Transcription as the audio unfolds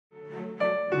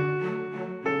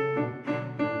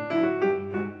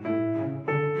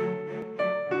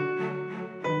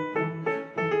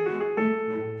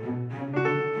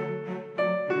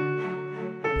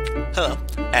Hello,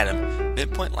 Adam,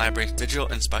 MidPointe Library's Digital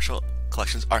and Special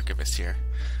Collections Archivist here.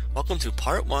 Welcome to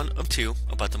part 1 of 2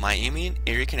 about the Miami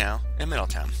Erie Canal in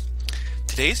Middletown.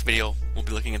 Today's video will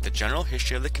be looking at the general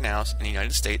history of the canals in the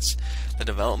United States, the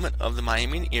development of the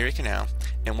Miami Erie Canal,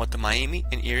 and what the Miami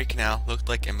and Erie Canal looked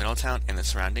like in Middletown and the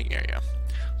surrounding area.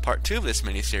 Part 2 of this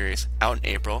mini-series, out in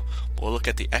April, will look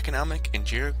at the economic and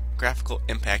geographical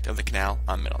impact of the canal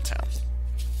on Middletown.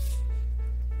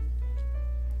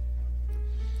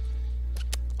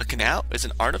 A canal is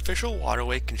an artificial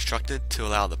waterway constructed to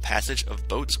allow the passage of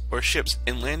boats or ships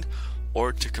inland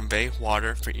or to convey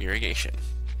water for irrigation.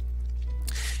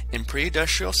 In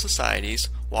pre-industrial societies,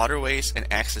 waterways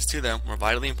and access to them were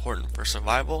vitally important for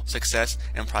survival, success,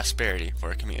 and prosperity for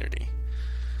a community.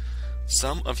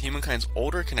 Some of humankind's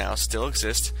older canals still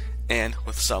exist, and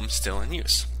with some still in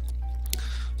use.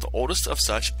 The oldest of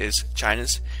such is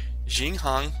China's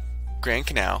Jinghong Grand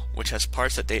Canal, which has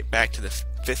parts that date back to the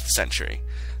 5th century.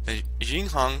 The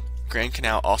Jinghong Grand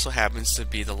Canal also happens to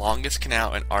be the longest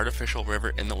canal and artificial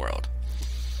river in the world.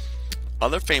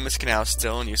 Other famous canals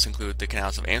still in use include the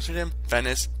canals of Amsterdam,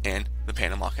 Venice, and the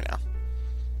Panama Canal.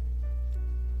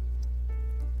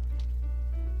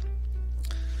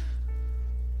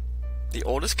 The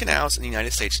oldest canals in the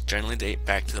United States generally date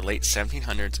back to the late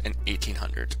 1700s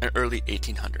and early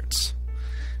 1800s.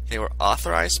 They were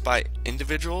authorized by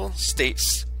individual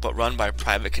states but run by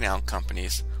private canal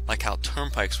companies, like how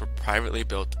turnpikes were privately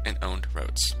built and owned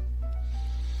roads.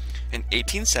 In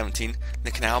 1817, the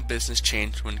canal business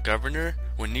changed when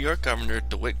New York Governor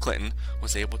DeWitt Clinton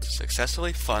was able to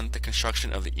successfully fund the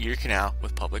construction of the Erie Canal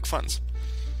with public funds.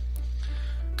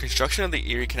 Construction of the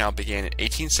Erie Canal began in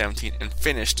 1817 and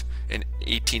finished in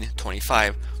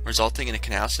 1825, resulting in a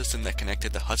canal system that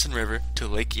connected the Hudson River to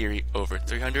Lake Erie over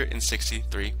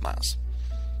 363 miles.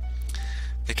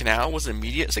 The canal was an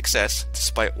immediate success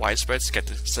despite widespread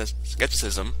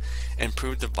skepticism and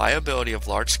proved the viability of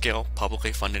large-scale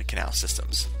publicly funded canal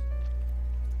systems.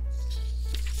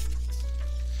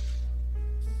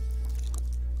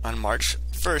 On March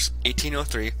 1,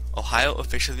 1803, Ohio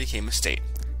officially became a state.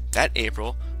 That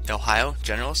April, the Ohio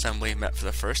General Assembly met for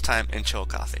the first time in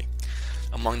Chillicothe.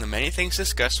 Among the many things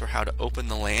discussed were how to open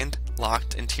the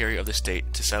landlocked interior of the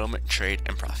state to settlement, trade,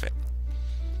 and profit.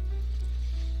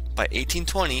 By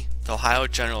 1820, the Ohio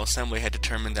General Assembly had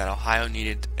determined that Ohio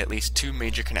needed at least 2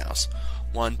 major canals,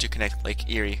 one to connect Lake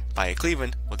Erie via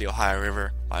Cleveland with the Ohio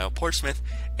River via Portsmouth,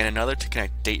 and another to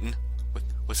connect Dayton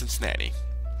with Cincinnati.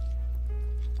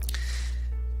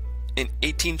 In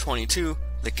 1822,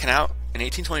 the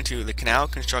canal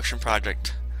construction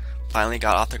project finally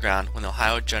got off the ground when the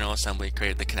Ohio General Assembly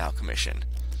created the Canal Commission.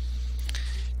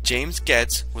 James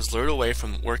Getz was lured away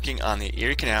from working on the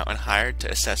Erie Canal and hired to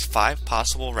assess 5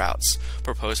 possible routes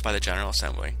proposed by the General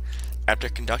Assembly. After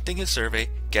conducting his survey,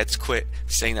 Getz quit,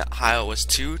 saying that Ohio was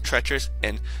too treacherous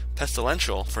and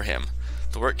pestilential for him.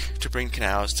 The work to bring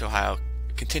canals to Ohio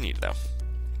continued, though.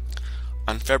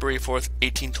 On February 4,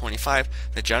 1825,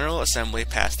 the General Assembly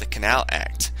passed the Canal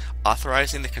Act,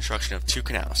 authorizing the construction of 2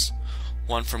 canals,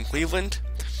 one from Cleveland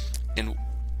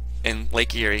in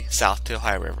Lake Erie south to the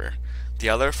Ohio River, the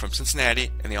other from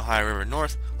Cincinnati and the Ohio River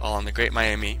north along the Great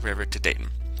Miami River to Dayton.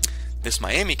 This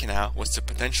Miami Canal was to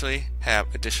potentially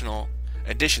have additional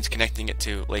additions connecting it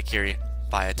to Lake Erie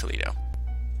via Toledo.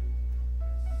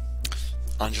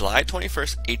 On July 21,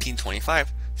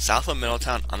 1825, south of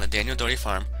Middletown on the Daniel Doty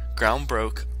Farm, ground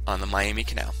broke on the Miami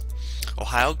Canal.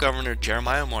 Ohio Governor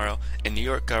Jeremiah Morrow and New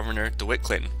York Governor DeWitt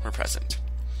Clinton were present.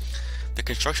 The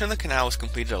construction of the canal was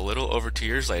completed a little over 2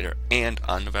 years later, and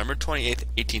on November 28,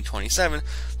 1827,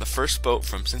 the first boat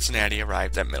from Cincinnati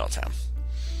arrived at Middletown.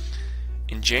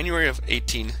 In January of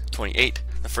 1828,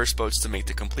 the first boats to make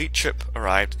the complete trip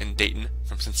arrived in Dayton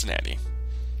from Cincinnati.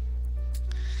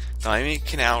 The Miami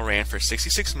Canal ran for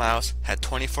 66 miles, had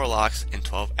 24 locks, and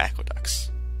 12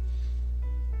 aqueducts.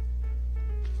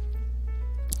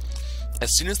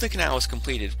 As soon as the canal was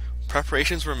completed,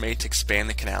 preparations were made to expand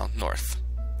the canal north.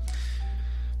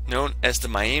 Known as the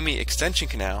Miami Extension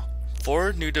Canal,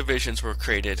 4 new divisions were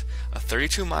created: a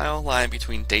 32-mile line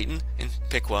between Dayton and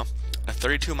Piqua, a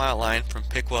 32-mile line from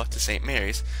Piqua to St.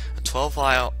 Mary's, a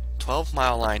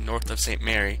 12-mile line north of St.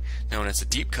 Mary, known as the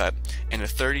Deep Cut, and a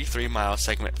 33-mile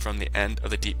segment from the end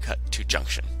of the Deep Cut to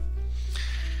Junction.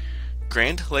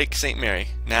 Grand Lake St. Mary,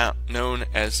 now known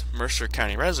as Mercer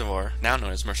County Reservoir,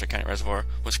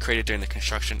 was created during the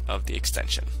construction of the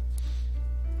extension.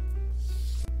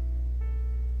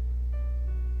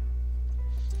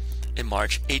 In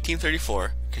March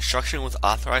 1834, construction was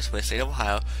authorized by the state of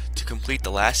Ohio to complete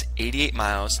the last 88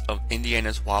 miles of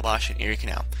Indiana's Wabash and Erie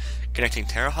Canal, connecting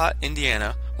Terre Haute,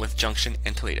 Indiana with Junction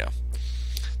and Toledo.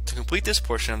 To complete this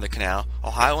portion of the canal,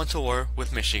 Ohio went to war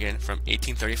with Michigan from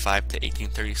 1835 to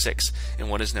 1836 in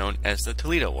what is known as the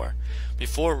Toledo War.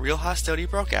 Before real hostility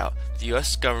broke out, the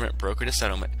U.S. government brokered a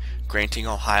settlement, granting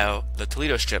Ohio the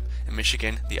Toledo Strip and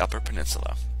Michigan the Upper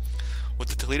Peninsula. With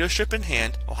the Toledo Strip in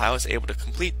hand, Ohio was able to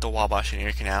complete the Wabash and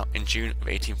Erie Canal in June of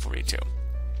 1842.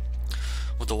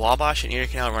 With the Wabash and Erie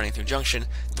Canal running through Junction,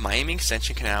 the Miami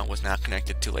Extension Canal was now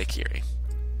connected to Lake Erie.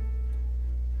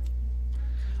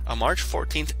 On March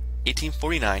 14,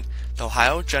 1849, the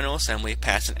Ohio General Assembly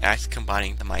passed an act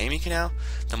combining the Miami Canal,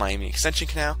 the Miami Extension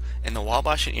Canal, and the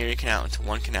Wabash and Erie Canal into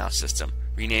one canal system,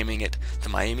 renaming it the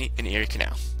Miami and Erie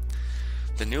Canal.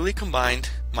 The newly combined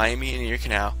Miami and Erie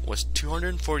Canal was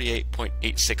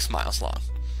 248.86 miles long.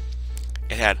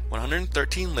 It had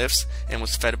 113 lifts and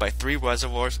was fed by 3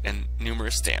 reservoirs and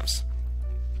numerous dams.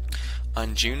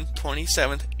 On June 27,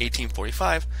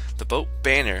 1845, the boat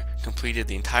Banner completed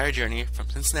the entire journey from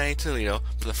Cincinnati to Toledo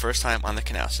for the first time on the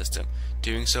canal system,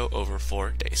 doing so over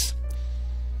 4 days.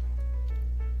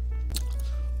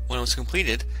 When it was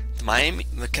completed,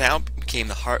 the canal became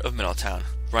the heart of Middletown,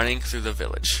 running through the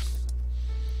village.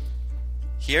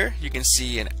 Here you can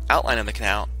see an outline of the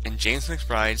canal in James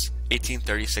McBride's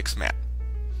 1836 map.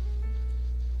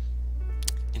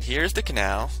 And here's the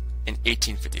canal in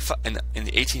 1855 in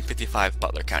the 1855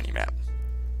 Butler County map.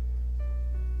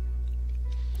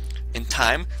 In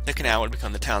time, the canal would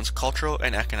become the town's cultural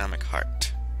and economic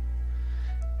heart.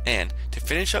 And to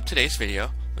finish up today's video,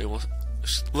 we will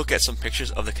look at some pictures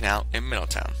of the canal in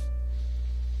Middletown.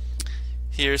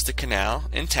 Here's the canal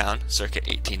in town circa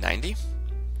 1890.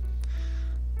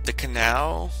 The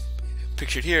canal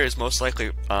pictured here is most likely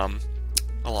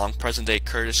along present-day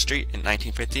Curtis Street in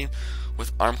 1915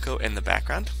 with Armco in the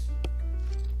background.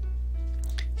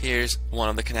 Here's one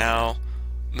of the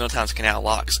Middletown's canal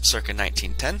locks circa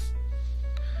 1910.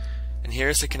 And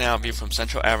here's the canal view from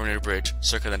Central Avenue Bridge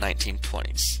circa the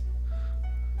 1920s.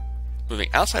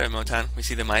 Moving outside of Middletown, we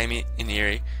see the Miami and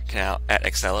Erie Canal at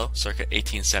Excello circa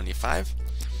 1875.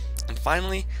 And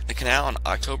finally, the canal on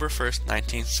October 1st,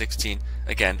 1916,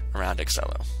 again around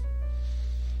Excello.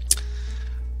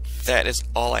 That is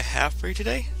all I have for you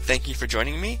today. Thank you for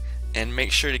joining me, and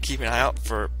make sure to keep an eye out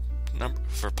for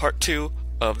part 2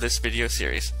 of this video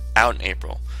series, out in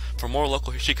April. For more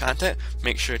local history content,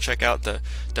 make sure to check out the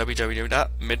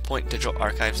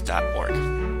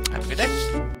www.midpointdigitalarchives.org. Have a good day.